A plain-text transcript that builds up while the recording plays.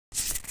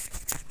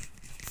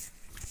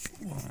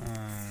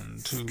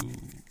2,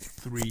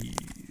 3,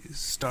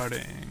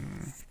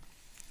 starting.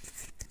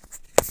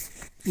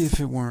 If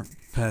it weren't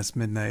past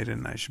midnight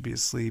and I should be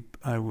asleep,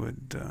 I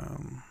would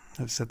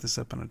have set this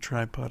up on a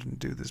tripod and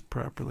do this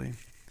properly.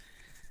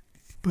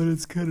 But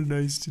it's kind of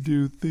nice to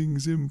do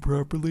things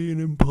improperly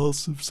and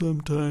impulsive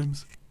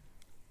sometimes.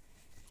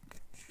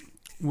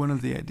 One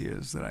of the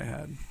ideas that I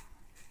had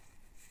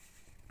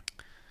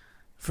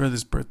for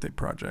this birthday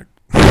project,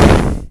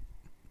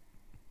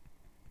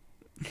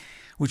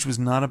 which was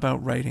not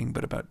about writing,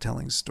 but about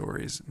telling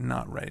stories,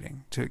 not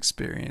writing, to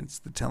experience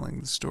the telling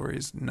the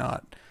stories,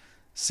 not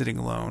sitting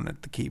alone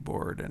at the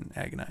keyboard and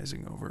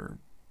agonizing over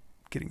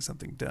getting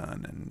something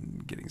done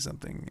and getting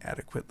something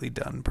adequately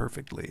done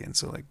perfectly. And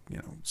so,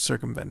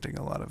 circumventing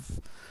a lot of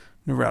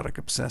neurotic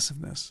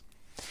obsessiveness,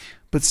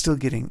 but still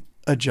getting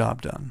a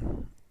job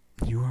done.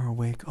 You are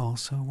awake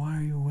also? Why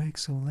are you awake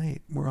so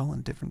late? We're all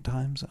in different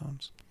time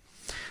zones.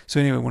 So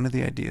anyway, one of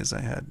the ideas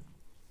I had,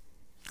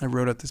 I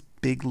wrote out this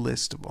big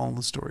list of all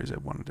the stories I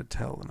wanted to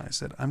tell, and I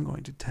said, I'm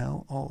going to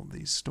tell all of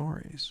these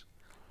stories.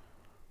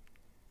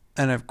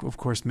 And I've, of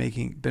course,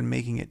 been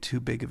making it too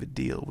big of a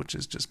deal, which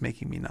is just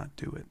making me not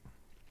do it.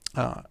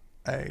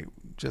 I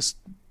just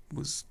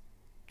was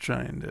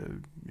trying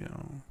to,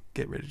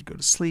 get ready to go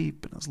to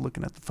sleep, and I was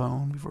looking at the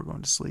phone before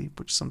going to sleep,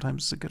 which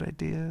sometimes is a good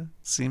idea.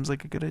 Seems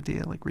like a good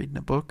idea, like reading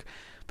a book,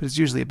 but it's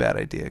usually a bad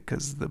idea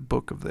because the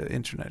book of the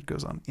internet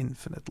goes on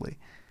infinitely.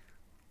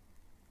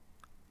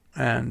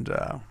 And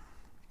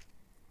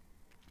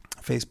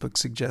Facebook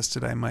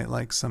suggested I might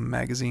like some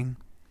magazine.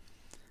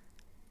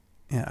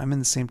 Yeah, I'm in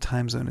the same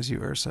time zone as you,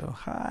 Urso.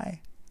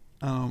 Hi.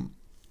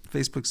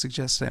 Facebook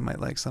suggested I might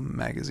like some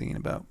magazine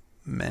about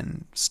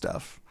men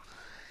stuff.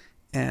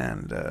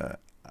 And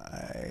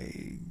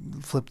I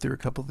flipped through a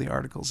couple of the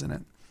articles in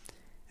it.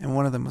 And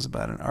one of them was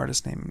about an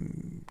artist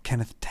named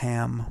Kenneth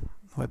Tam,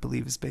 who I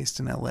believe is based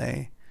in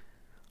L.A.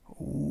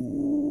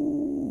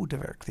 Ooh, the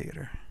Werk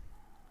Theater.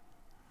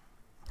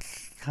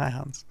 Hi,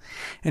 Hans.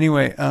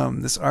 Anyway,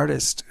 this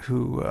artist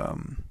who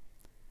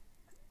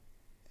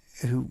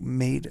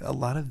made a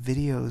lot of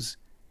videos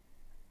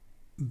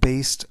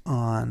based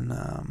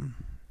on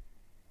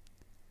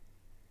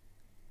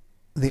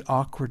the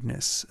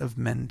awkwardness of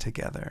men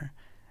together,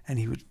 and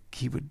he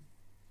would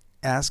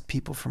ask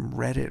people from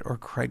Reddit or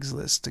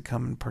Craigslist to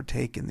come and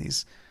partake in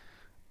these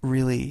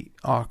really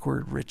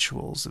awkward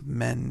rituals of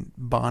men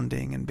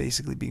bonding and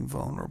basically being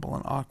vulnerable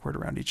and awkward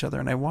around each other.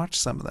 And I watched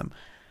some of them,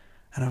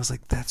 and I was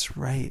like, that's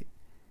right.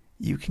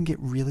 You can get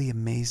really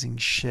amazing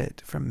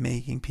shit from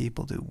making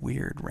people do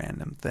weird,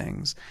 random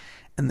things.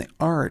 And the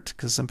art,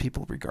 because some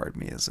people regard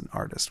me as an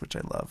artist, which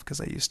I love,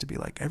 because I used to be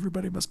like,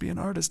 everybody must be an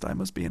artist, I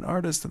must be an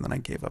artist, and then I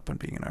gave up on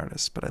being an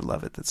artist. But I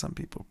love it that some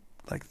people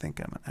think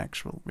I'm an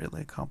actual,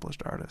 really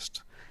accomplished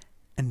artist.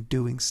 And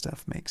doing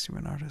stuff makes you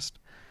an artist.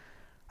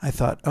 I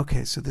thought,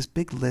 okay, so this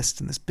big list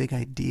and this big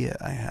idea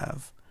I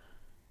have,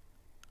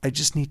 I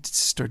just need to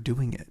start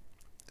doing it.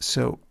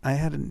 So I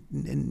had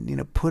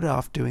put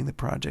off doing the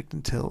project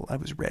until I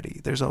was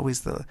ready. There's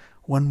always the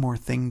one more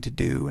thing to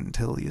do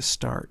until you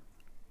start.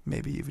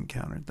 Maybe you've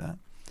encountered that.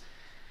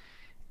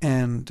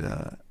 And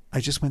I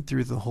just went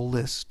through the whole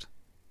list,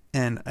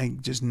 and I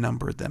just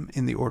numbered them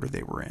in the order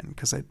they were in,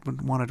 because I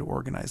wanted to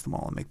organize them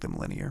all and make them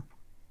linear.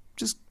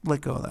 Just let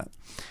go of that.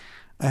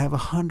 I have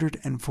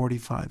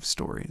 145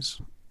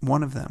 stories.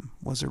 One of them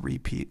was a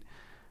repeat,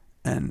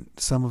 and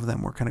some of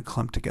them were kind of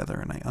clumped together,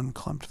 and I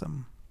unclumped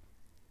them.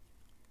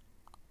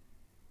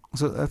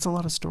 So that's a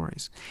lot of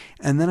stories.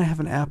 And then I have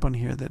an app on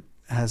here that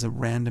has a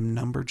random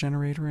number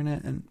generator in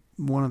it, and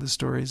one of the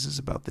stories is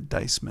about the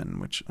dice men,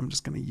 which I'm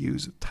just going to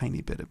use a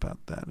tiny bit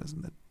about that.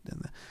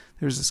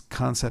 There's this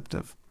concept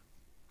of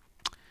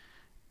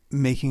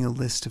making a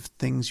list of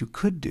things you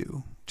could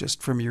do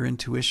just from your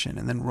intuition,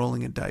 and then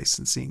rolling a dice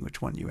and seeing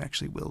which one you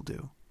actually will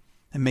do,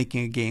 and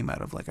making a game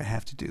out of, I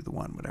have to do the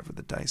one, whatever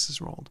the dice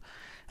is rolled.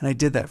 And I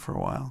did that for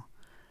a while.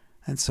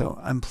 And so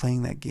I'm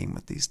playing that game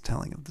with these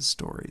telling of the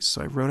stories.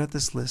 So I wrote out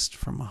this list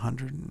from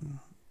 1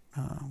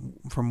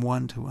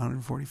 to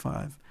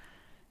 145,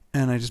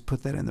 and I just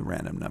put that in the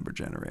random number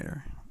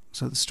generator.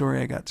 So the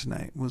story I got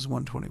tonight was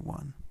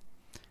 121,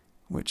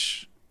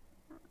 which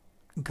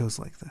goes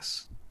like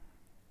this.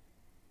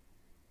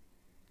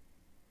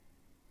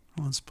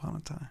 Once upon a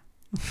time.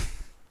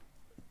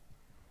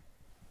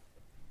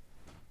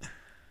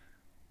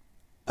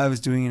 I was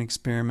doing an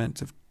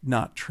experiment of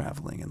not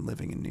traveling and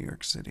living in New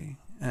York City.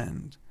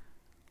 And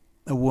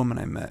a woman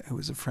I met who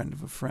was a friend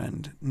of a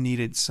friend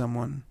needed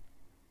someone.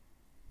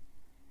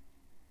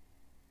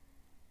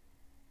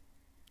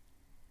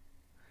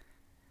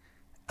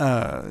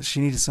 She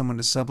needed someone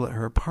to sublet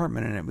her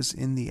apartment, and it was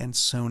in the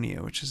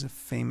Ansonia, which is a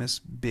famous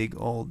big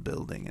old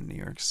building in New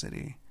York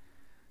City.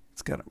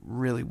 It's got a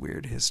really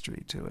weird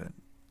history to it.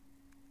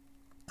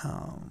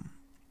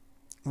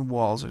 The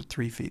walls are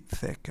 3 feet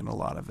thick, and a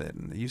lot of it,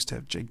 and they used to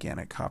have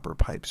gigantic copper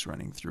pipes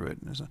running through it.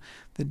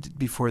 And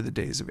before the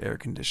days of air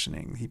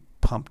conditioning, he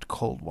pumped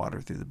cold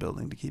water through the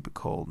building to keep it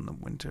cold in the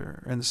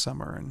winter, or in the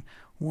summer, and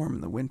warm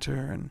in the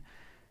winter. And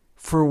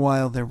for a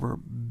while, there were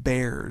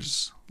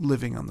bears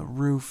living on the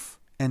roof,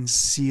 and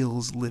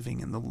seals living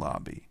in the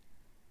lobby.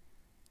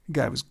 The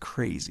guy was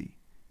crazy.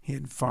 He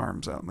had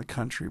farms out in the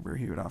country where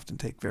he would often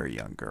take very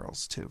young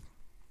girls to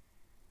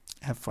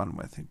have fun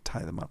with. He'd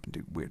tie them up and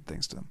do weird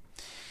things to them.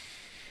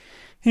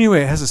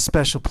 Anyway, it has a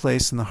special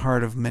place in the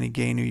heart of many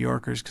gay New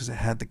Yorkers because it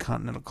had the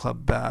Continental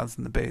Club baths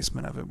in the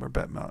basement of it where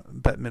Bette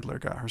Midler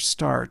got her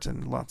start,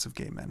 and lots of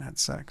gay men had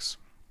sex.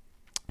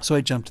 So I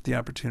jumped at the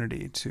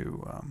opportunity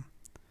to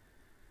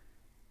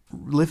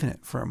live in it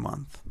for a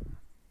month.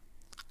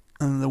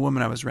 And the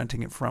woman I was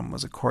renting it from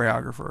was a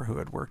choreographer who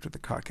had worked with the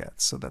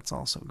Cockettes, so that's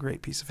also a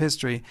great piece of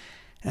history.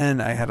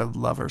 And I had a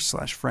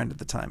lover/friend at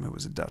the time who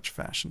was a Dutch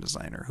fashion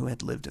designer who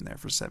had lived in there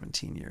for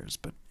 17 years,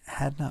 but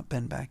had not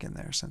been back in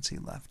there since he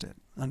left it,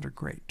 under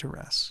great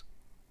duress.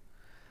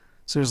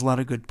 So there's a lot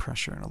of good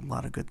pressure and a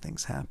lot of good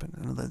things happened.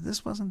 And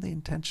this wasn't the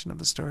intention of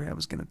the story I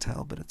was going to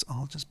tell, but it's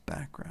all just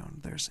background.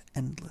 There's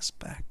endless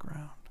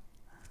background.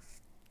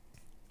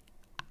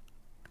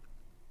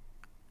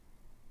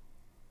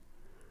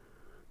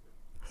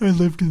 I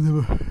lived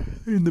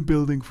in the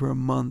building for a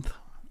month.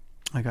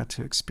 I got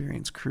to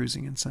experience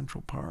cruising in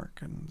Central Park,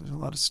 and there's a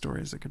lot of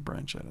stories that could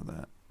branch out of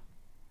that.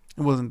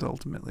 It wasn't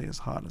ultimately as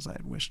hot as I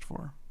had wished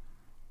for.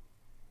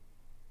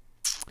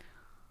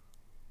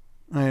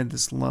 I had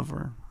this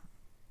lover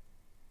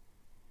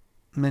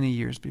many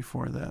years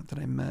before that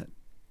I met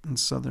in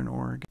Southern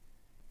Oregon.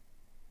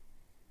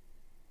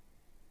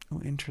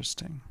 Oh,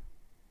 interesting.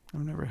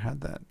 I've never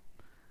had that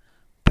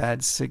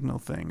bad signal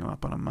thing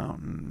up on a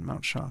mountain,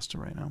 Mount Shasta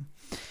right now.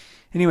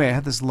 Anyway, I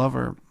had this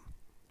lover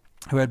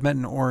who I'd met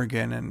in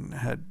Oregon, and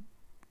had,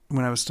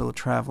 when I was still a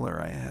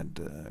traveler, I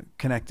had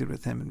connected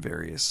with him in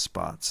various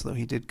spots, though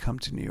he did come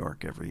to New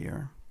York every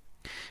year.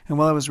 And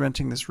while I was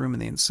renting this room in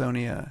the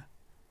Ansonia,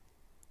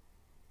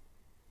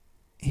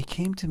 he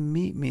came to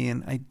meet me,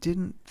 and I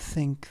don't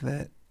think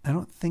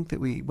that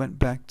we went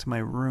back to my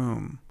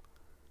room.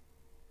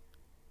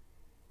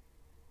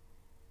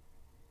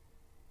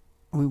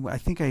 I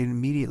think I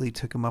immediately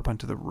took him up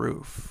onto the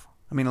roof.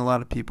 I mean, a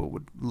lot of people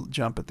would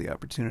jump at the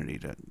opportunity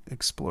to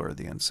explore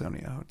the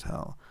Ansonia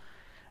Hotel.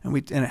 And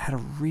it had a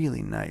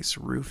really nice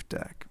roof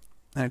deck.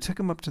 And I took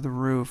him up to the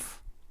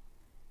roof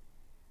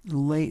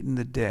late in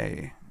the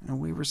day, and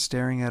we were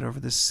staring out over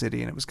the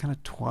city, and it was kind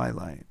of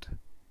twilight.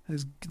 It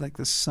was like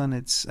the sun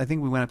I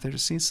think we went up there to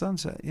see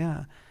sunset,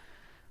 yeah.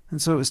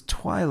 And so it was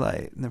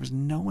twilight, and there was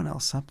no one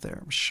else up there.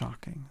 It was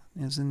shocking.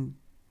 It was in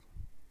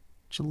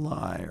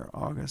July or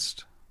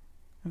August.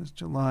 It was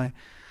July.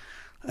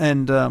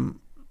 And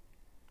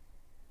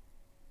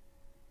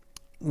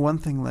one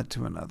thing led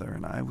to another,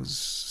 and I was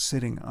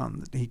sitting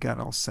he got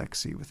all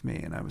sexy with me,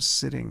 and I was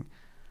sitting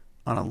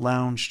on a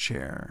lounge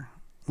chair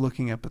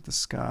looking up at the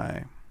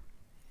sky.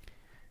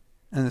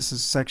 And this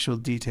is sexual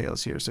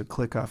details here, so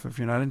click off if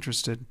you're not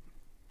interested.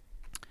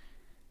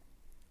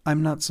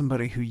 I'm not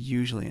somebody who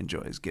usually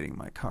enjoys getting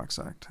my cock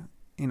sucked.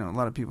 You know, a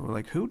lot of people are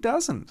like, who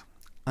doesn't?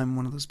 I'm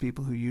one of those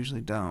people who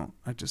usually don't.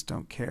 I just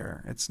don't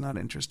care. It's not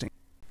interesting.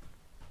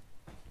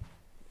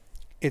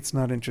 It's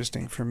not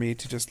interesting for me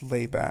to just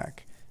lay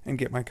back and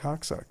get my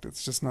cock sucked.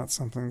 It's just not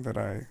something that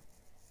I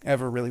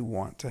ever really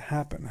want to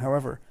happen.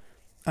 However,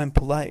 I'm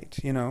polite,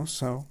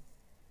 so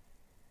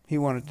he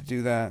wanted to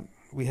do that.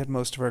 We had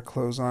most of our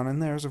clothes on,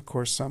 and there's, of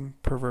course, some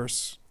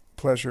perverse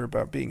pleasure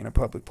about being in a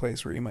public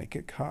place where you might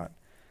get caught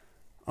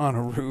on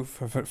a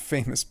roof of a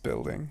famous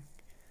building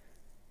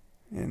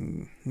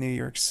in New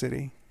York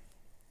City.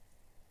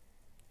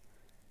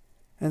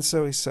 And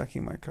so he's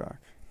sucking my cock.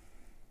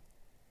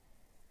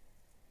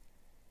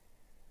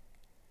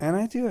 And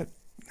I do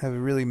have a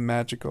really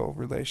magical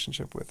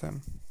relationship with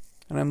him.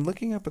 And I'm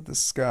looking up at the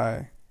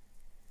sky.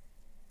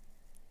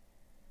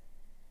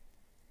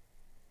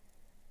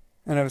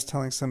 And I was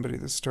telling somebody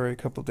this story a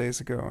couple days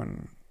ago,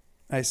 and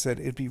I said,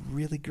 it'd be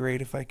really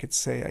great if I could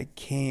say I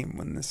came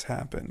when this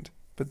happened,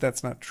 but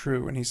that's not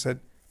true. And he said,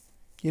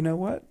 you know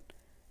what?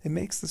 It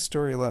makes the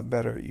story a lot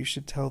better. You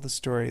should tell the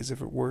story as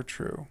if it were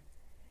true.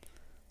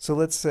 So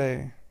let's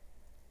say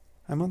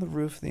I'm on the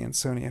roof of the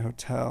Ansonia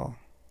Hotel,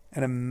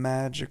 and a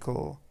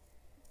magical,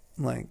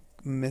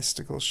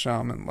 mystical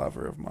shaman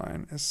lover of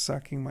mine is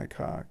sucking my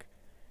cock,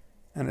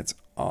 and it's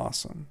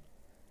awesome.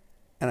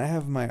 And I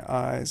have my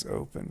eyes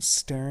open,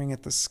 staring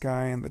at the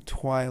sky in the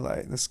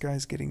twilight. The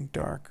sky's getting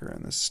darker,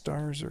 and the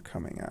stars are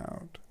coming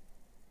out.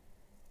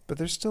 But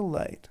there's still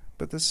light,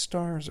 but the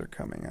stars are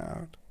coming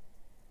out.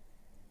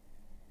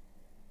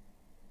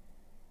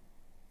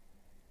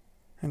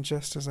 And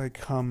just as I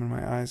come and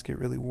my eyes get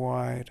really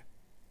wide,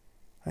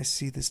 I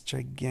see this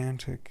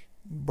gigantic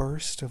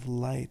burst of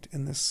light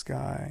in the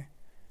sky.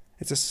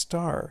 It's a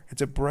star.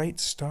 It's a bright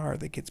star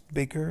that gets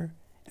bigger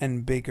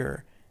and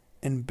bigger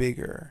and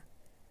bigger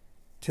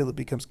till it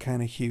becomes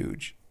kind of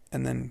huge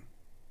and then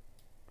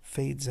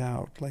fades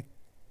out like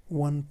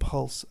one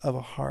pulse of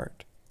a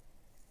heart.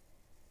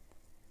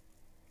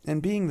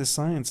 And being the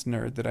science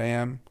nerd that I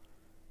am,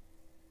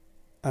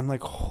 I'm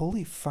like,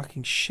 holy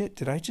fucking shit,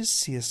 did I just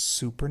see a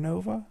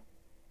supernova?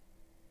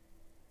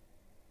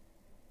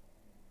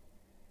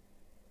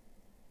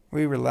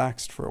 We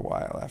relaxed for a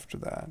while after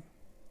that.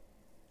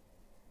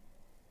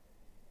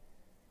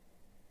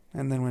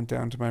 and then went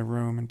down to my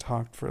room and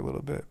talked for a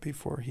little bit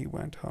before he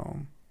went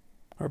home,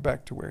 or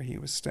back to where he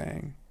was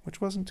staying, which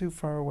wasn't too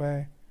far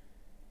away,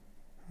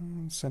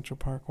 Central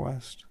Park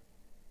West.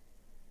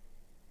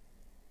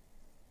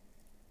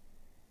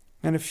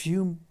 And a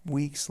few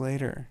weeks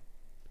later,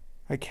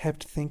 I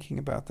kept thinking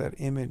about that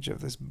image of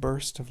this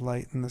burst of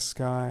light in the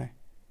sky,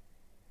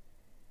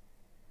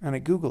 and I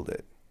Googled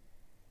it.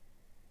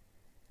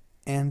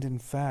 And in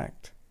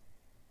fact,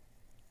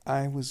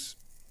 I was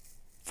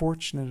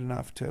fortunate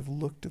enough to have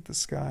looked at the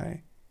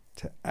sky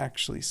to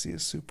actually see a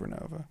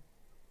supernova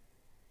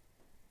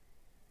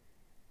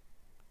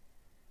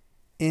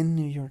in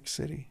New York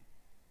City.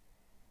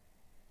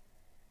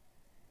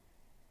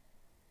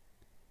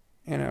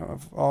 You know,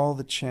 of all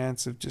the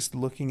chance of just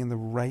looking in the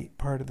right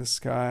part of the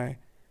sky,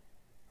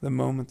 the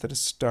moment that a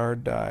star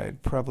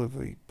died,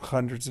 probably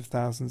hundreds of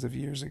thousands of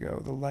years ago,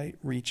 the light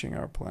reaching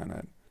our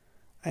planet,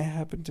 I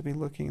happened to be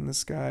looking in the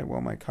sky while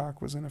my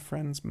cock was in a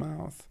friend's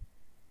mouth.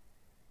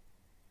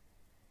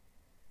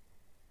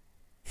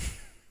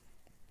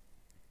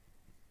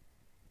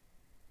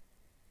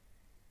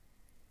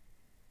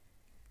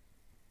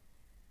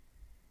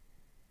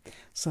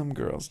 Some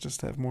girls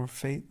just have more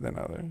fate than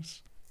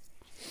others.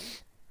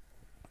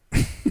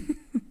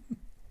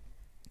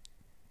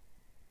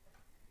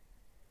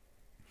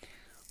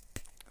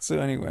 So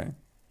anyway,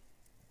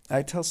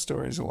 I tell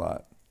stories a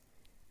lot.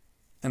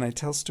 And I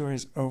tell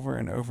stories over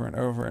and over and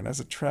over. And as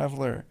a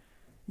traveler,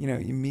 you know,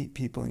 you meet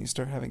people and you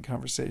start having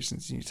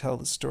conversations and you tell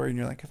the story and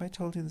you're like, have I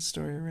told you the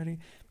story already?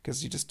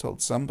 Because you just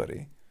told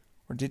somebody.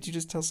 Or did you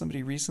just tell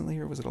somebody recently,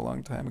 or was it a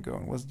long time ago?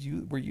 And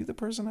were you the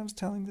person I was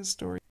telling this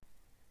story?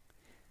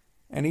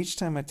 And each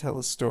time I tell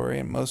a story,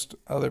 and most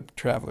other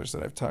travelers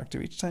that I've talked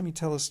to, each time you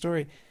tell a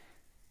story,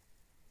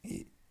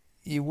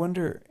 you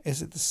wonder,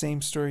 is it the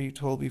same story you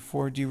told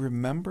before? Do you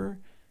remember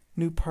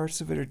new parts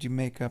of it, or do you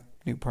make up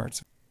new parts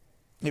of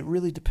it? It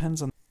really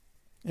depends on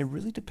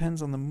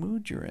the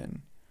mood you're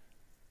in.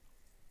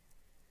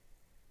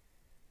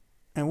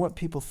 And what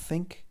people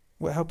think,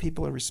 how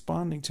people are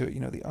responding to it, you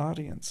know, the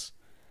audience,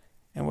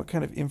 and what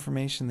kind of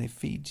information they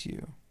feed to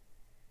you.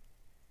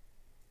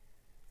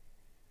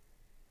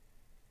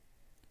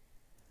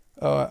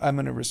 Oh, I'm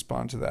going to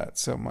respond to that.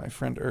 So my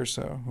friend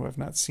Urso, who I've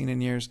not seen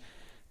in years,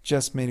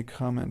 just made a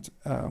comment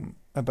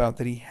about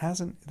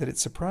that that it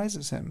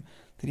surprises him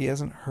that he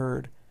hasn't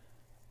heard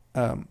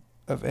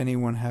of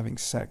anyone having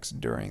sex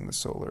during the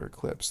solar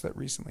eclipse that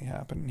recently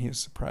happened, and he was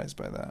surprised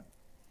by that.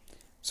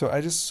 So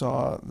I just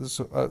saw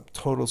a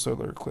total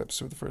solar eclipse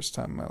for the first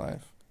time in my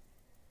life,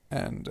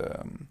 and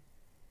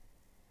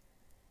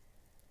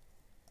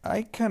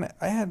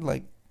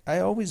I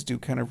always do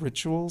kind of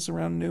rituals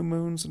around new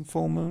moons and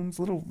full moons,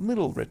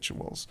 little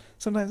rituals.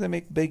 Sometimes I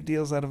make big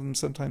deals out of them,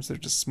 sometimes they're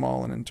just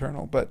small and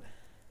internal, but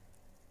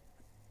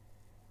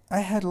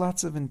I had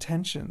lots of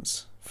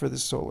intentions for the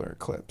solar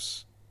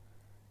eclipse.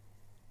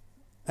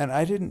 And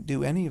I didn't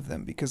do any of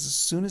them because as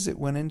soon as it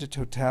went into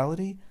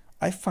totality,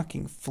 I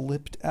fucking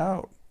flipped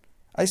out.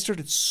 I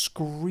started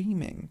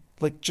screaming,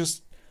 like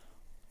just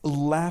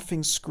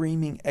laughing,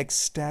 screaming,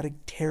 ecstatic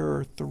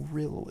terror,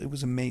 thrill. It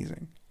was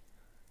amazing.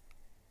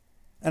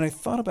 And I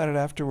thought about it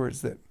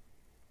afterwards that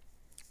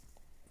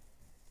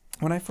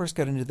when I first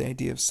got into the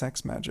idea of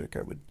sex magic,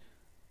 I would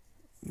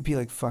be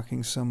like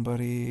fucking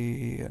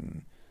somebody,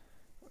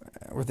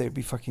 or they'd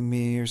be fucking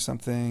me or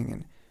something,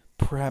 and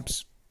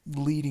perhaps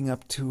leading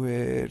up to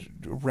it,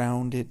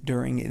 around it,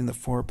 during it, in the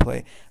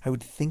foreplay, I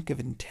would think of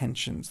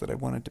intentions that I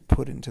wanted to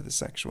put into the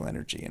sexual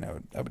energy, and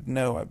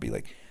I'd be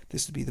like,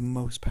 this would be the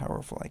most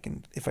powerful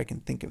if I can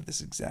think of this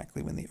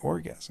exactly when the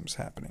orgasm's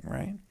happening,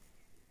 right?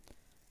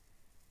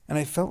 And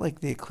I felt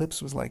like the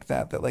eclipse was like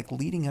that like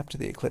leading up to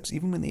the eclipse,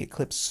 even when the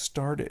eclipse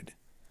started,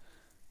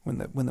 when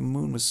the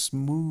moon was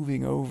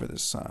moving over the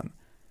sun,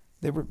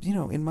 there were, you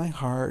know, in my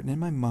heart and in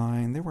my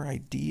mind, there were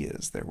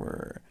ideas, there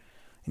were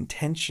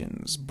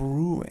intentions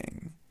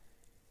brewing.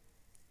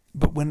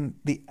 But when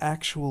the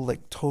actual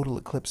like total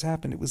eclipse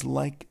happened, it was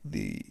like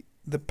the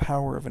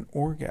power of an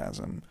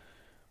orgasm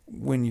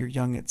when you're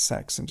young at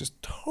sex and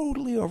just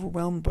totally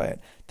overwhelmed by it.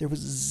 There was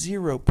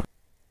zero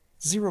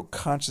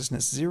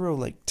consciousness, zero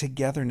like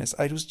togetherness.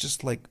 I was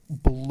just like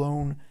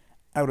blown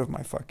out of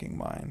my fucking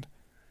mind,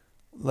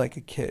 like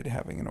a kid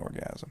having an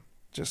orgasm.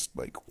 Just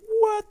like,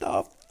 what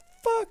the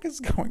fuck is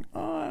going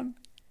on?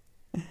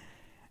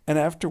 And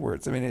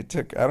afterwards, I mean, I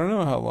don't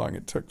know how long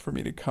it took for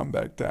me to come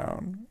back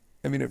down.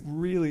 I mean, it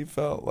really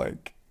felt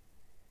like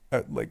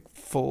a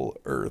full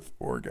Earth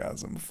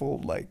orgasm,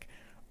 full like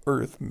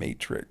Earth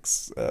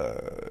matrix,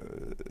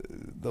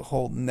 the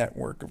whole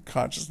network of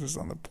consciousness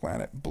on the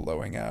planet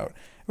blowing out,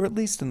 or at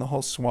least in the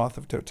whole swath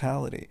of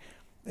totality.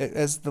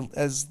 As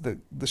the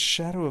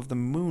shadow of the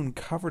moon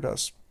covered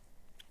us,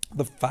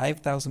 the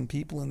 5,000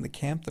 people in the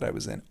camp that I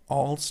was in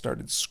all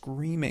started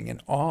screaming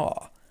in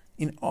awe,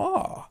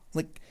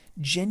 like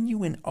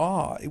genuine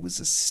awe. It was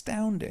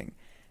astounding,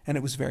 and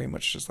it was very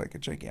much just like a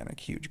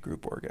gigantic, huge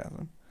group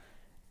orgasm,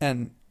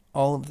 and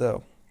all of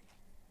the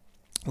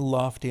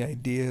lofty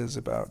ideas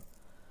about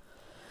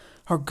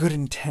our good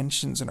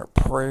intentions and our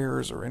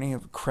prayers or any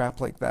of the crap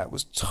like that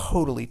was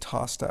totally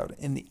tossed out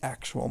in the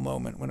actual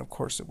moment, when of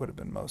course it would have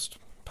been most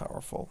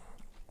powerful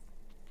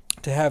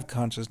to have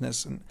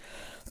consciousness. And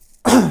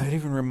it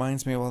even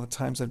reminds me of all the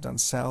times I've done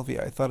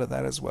salvia. I thought of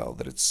that as well,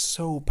 that it's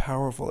so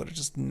powerful that it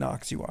just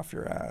knocks you off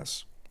your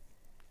ass.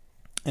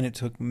 And it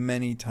took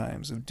many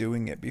times of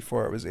doing it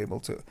before I was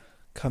able to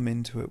come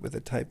into it with a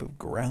type of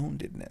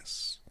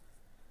groundedness,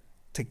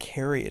 to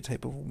carry a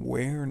type of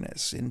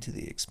awareness into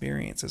the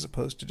experience, as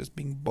opposed to just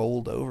being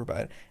bowled over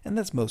by it. And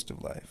that's most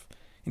of life.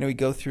 We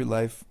go through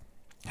life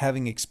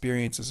having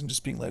experiences and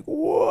just being like,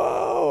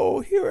 whoa,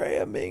 here I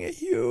am being a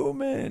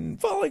human,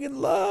 falling in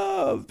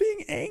love,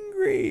 being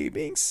angry,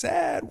 being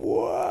sad,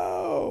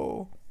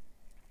 whoa.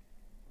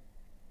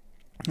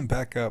 And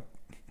back up.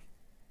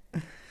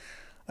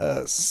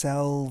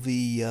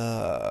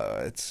 Salvia,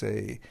 it's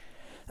a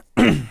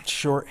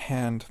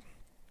shorthand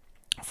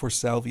for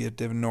Salvia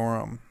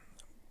divinorum.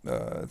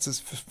 It's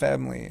this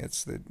family,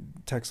 it's the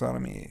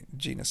taxonomy,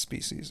 genus,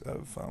 species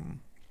of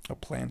a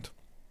plant.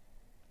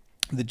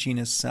 The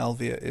genus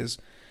Salvia is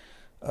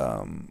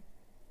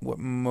what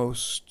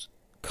most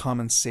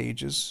common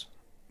sages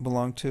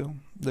belong to.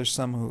 There's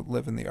some who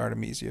live in the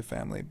Artemisia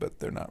family, but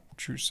they're not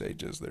true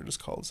sages, they're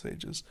just called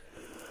sages.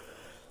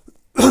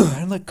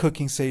 And like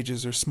cooking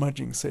sages or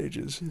smudging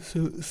sages.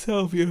 So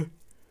Salvia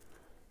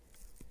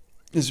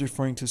is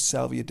referring to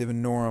Salvia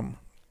divinorum.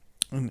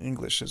 In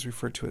English is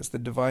referred to as the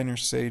diviner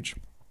sage,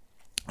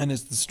 and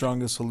is the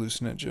strongest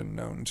hallucinogen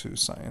known to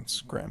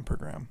science, gram per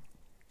gram.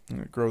 And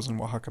it grows in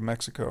Oaxaca,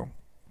 Mexico,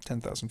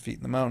 10,000 feet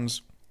in the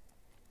mountains,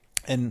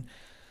 and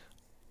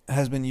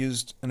has been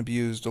used and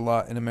abused a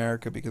lot in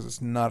America because it's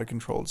not a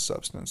controlled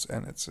substance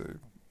and it's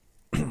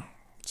a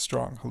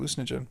strong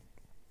hallucinogen.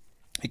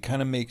 It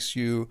kind of makes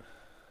you,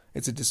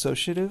 it's a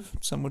dissociative,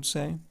 some would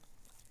say,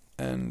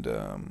 and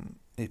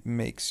it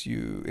makes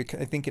you,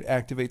 I think it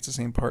activates the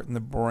same part in the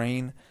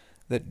brain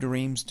that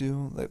dreams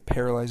do, that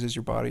paralyzes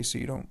your body so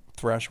you don't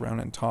thrash around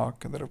and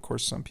talk, and that of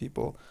course some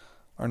people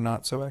are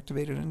not so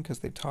activated in because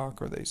they talk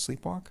or they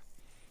sleepwalk.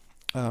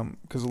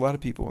 Because a lot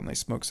of people, when they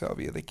smoke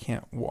salvia, they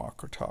can't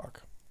walk or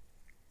talk.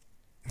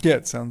 Yeah,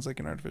 it sounds like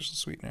an artificial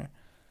sweetener.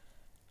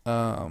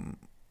 Yeah,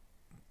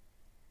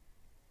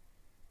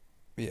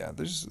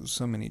 there's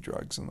so many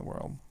drugs in the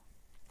world.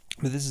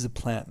 But this is a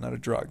plant, not a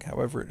drug.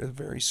 However, it is a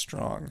very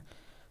strong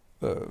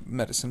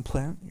medicine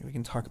plant. We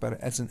can talk about it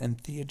as an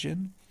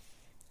entheogen.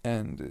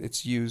 And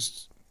it's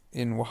used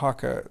in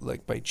Oaxaca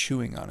like by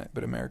chewing on it.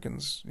 But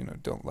Americans,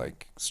 don't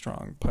like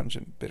strong,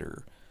 pungent,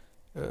 bitter,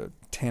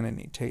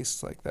 tanniny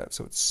tastes like that.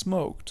 So it's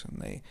smoked, and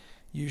they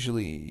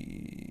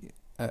usually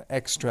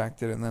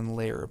extract it and then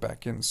layer it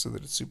back in so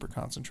that it's super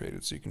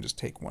concentrated, so you can just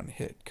take one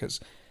hit, because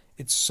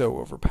it's so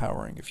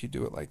overpowering if you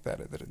do it like that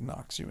it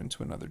knocks you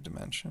into another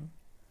dimension.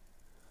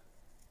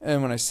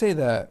 And when I say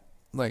that,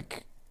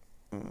 like,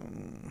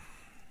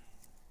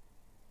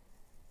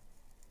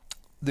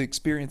 the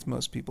experience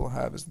most people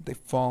have is that they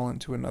fall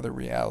into another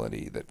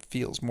reality that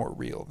feels more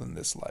real than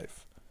this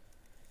life.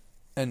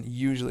 And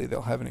usually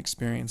they'll have an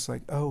experience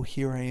like, oh,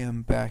 here I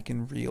am back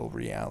in real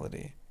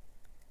reality.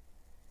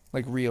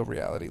 Like real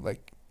reality.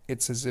 Like,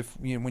 it's as if,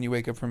 when you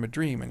wake up from a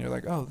dream and you're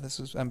like, oh,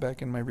 I'm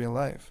back in my real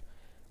life.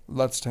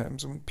 Lots of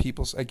times when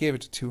I gave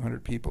it to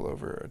 200 people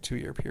over a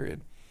 2-year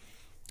period,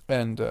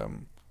 and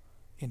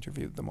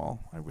interviewed them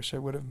all. I wish I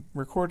would have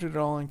recorded it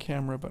all on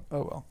camera, but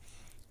oh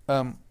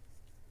well.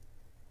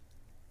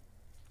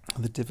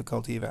 The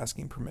difficulty of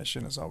asking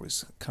permission is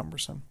always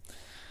cumbersome.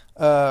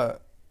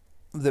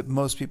 That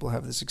most people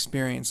have this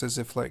experience as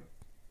if like,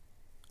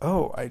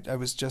 oh, I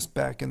was just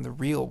back in the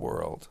real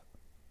world.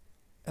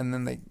 And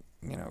then they,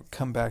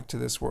 come back to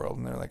this world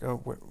and they're like,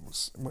 oh, what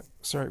was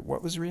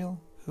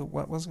real?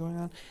 What was going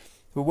on?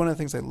 But one of the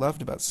things I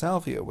loved about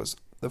salvia was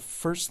the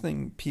first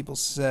thing people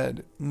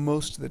said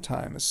most of the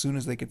time, as soon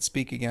as they could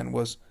speak again,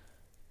 was,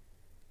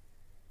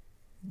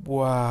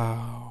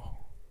 wow.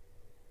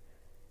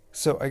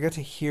 So I got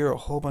to hear a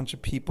whole bunch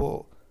of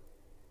people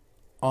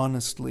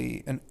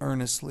honestly and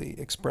earnestly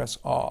express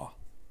awe.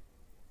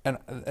 And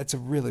it's a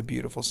really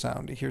beautiful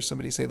sound to hear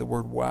somebody say the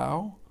word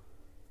wow,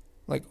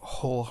 like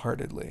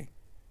wholeheartedly.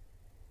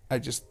 I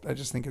just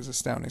think it's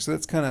astounding. So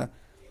that's kind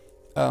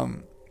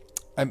of,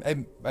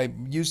 I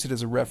used it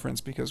as a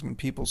reference because when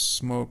people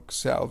smoke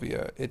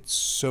salvia, it's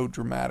so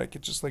dramatic.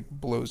 It just like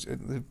blows.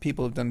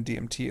 People have done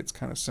DMT. It's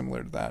kind of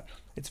similar to that.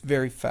 It's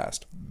very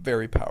fast,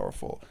 very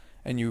powerful,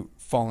 and you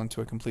fall into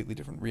a completely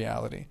different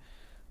reality.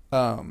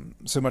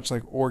 So much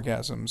like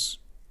orgasms,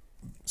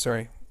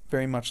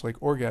 very much like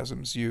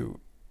orgasms,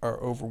 you are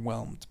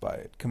overwhelmed by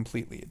it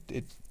completely.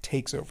 It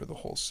takes over the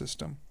whole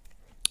system.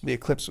 The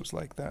eclipse was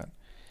like that.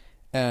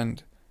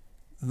 And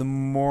the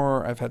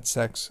more I've had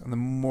sex and the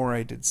more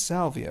I did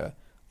salvia,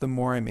 the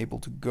more I'm able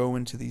to go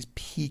into these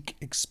peak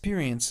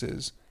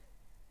experiences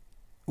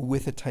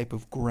with a type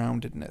of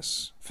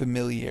groundedness,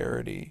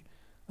 familiarity,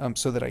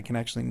 so that I can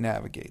actually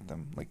navigate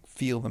them, like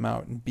feel them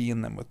out and be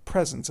in them with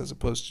presence, as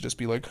opposed to just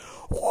be like,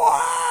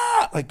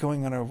 wah! Like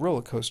going on a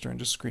roller coaster and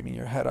just screaming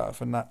your head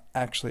off and not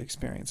actually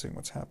experiencing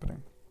what's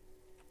happening.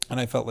 And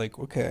I felt like,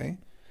 okay,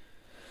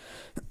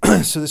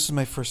 so this is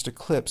my first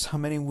eclipse. How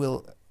many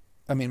will,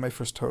 I mean, my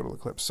first total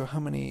eclipse. So how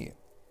many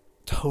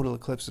total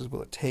eclipses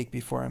will it take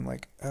before I'm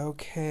like,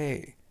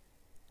 okay,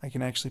 I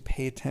can actually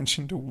pay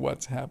attention to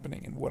what's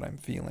happening and what I'm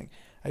feeling?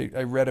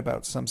 I read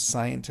about some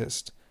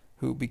scientist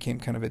who became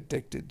kind of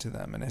addicted to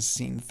them and has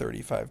seen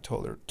 35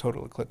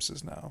 total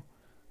eclipses now,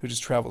 who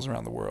just travels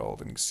around the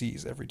world and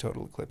sees every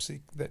total eclipse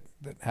that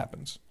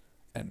happens.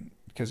 And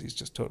because he's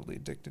just totally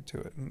addicted to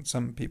it. And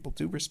some people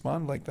do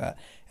respond like that.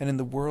 And in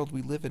the world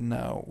we live in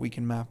now, we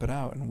can map it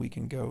out and we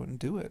can go and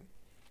do it.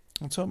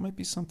 And so it might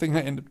be something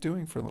I end up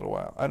doing for a little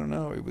while. I don't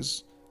know.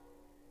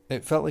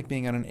 It felt like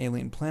being on an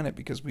alien planet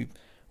because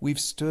we've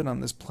stood on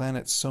this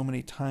planet so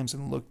many times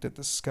and looked at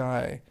the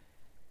sky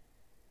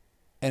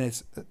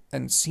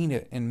and seen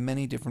it in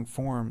many different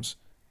forms.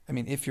 I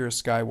mean, if you're a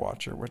sky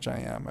watcher, which I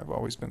am, I've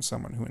always been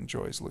someone who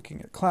enjoys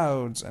looking at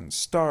clouds and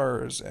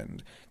stars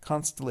and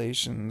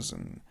constellations.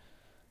 And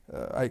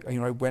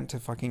I went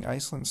to fucking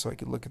Iceland so I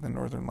could look at the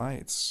Northern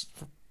Lights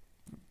for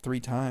 3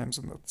 times,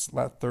 and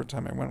the third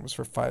time I went was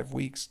for 5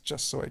 weeks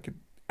just so I could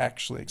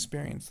actually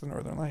experience the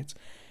Northern Lights.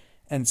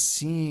 And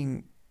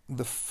seeing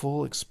the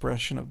full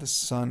expression of the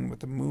sun with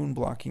the moon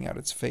blocking out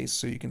its face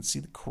so you can see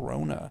the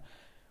corona,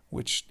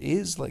 which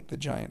is like the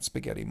giant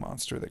spaghetti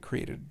monster that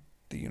created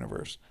the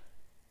universe.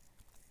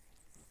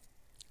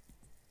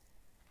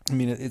 I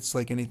mean, it's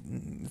like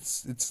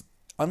it's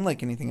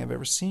unlike anything I've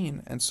ever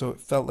seen, and so it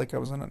felt like I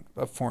was on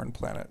a foreign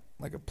planet,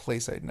 like a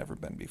place I'd never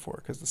been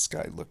before, because the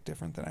sky looked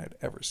different than I had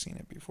ever seen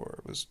it before.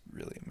 It was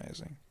really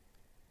amazing.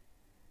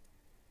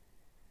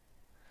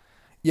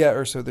 Yeah,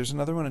 or so there's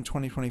another one in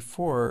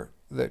 2024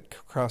 that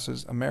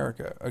crosses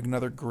America,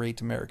 another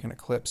great American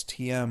eclipse,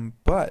 TM,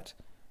 but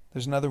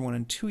there's another one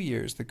in 2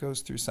 years that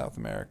goes through South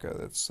America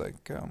that's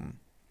like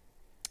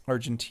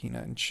Argentina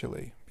and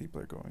Chile. People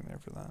are going there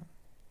for that.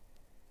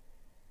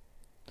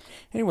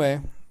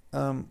 Anyway,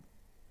 um,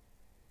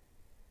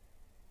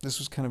 this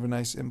was kind of a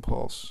nice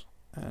impulse,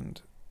 and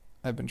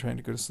I've been trying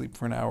to go to sleep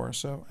for an hour,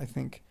 so I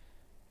think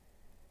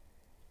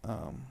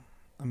I'm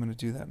going to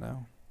do that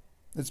now.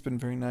 It's been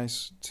very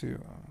nice to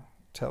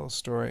tell a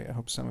story. I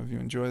hope some of you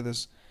enjoy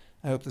this.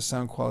 I hope the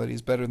sound quality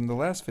is better than the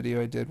last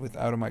video I did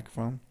without a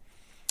microphone.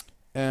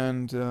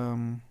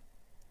 And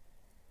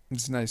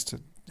it's nice to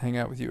hang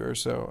out with you,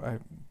 Urso. I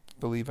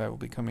believe I will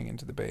be coming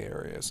into the Bay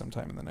Area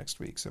sometime in the next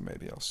week, so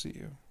maybe I'll see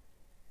you.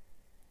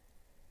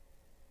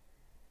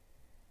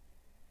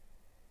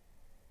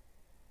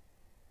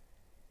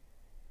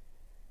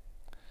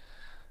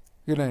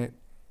 Good night.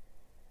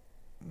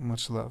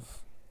 Much love.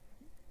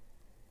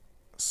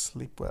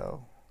 Sleep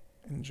well.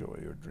 Enjoy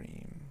your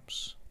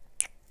dreams.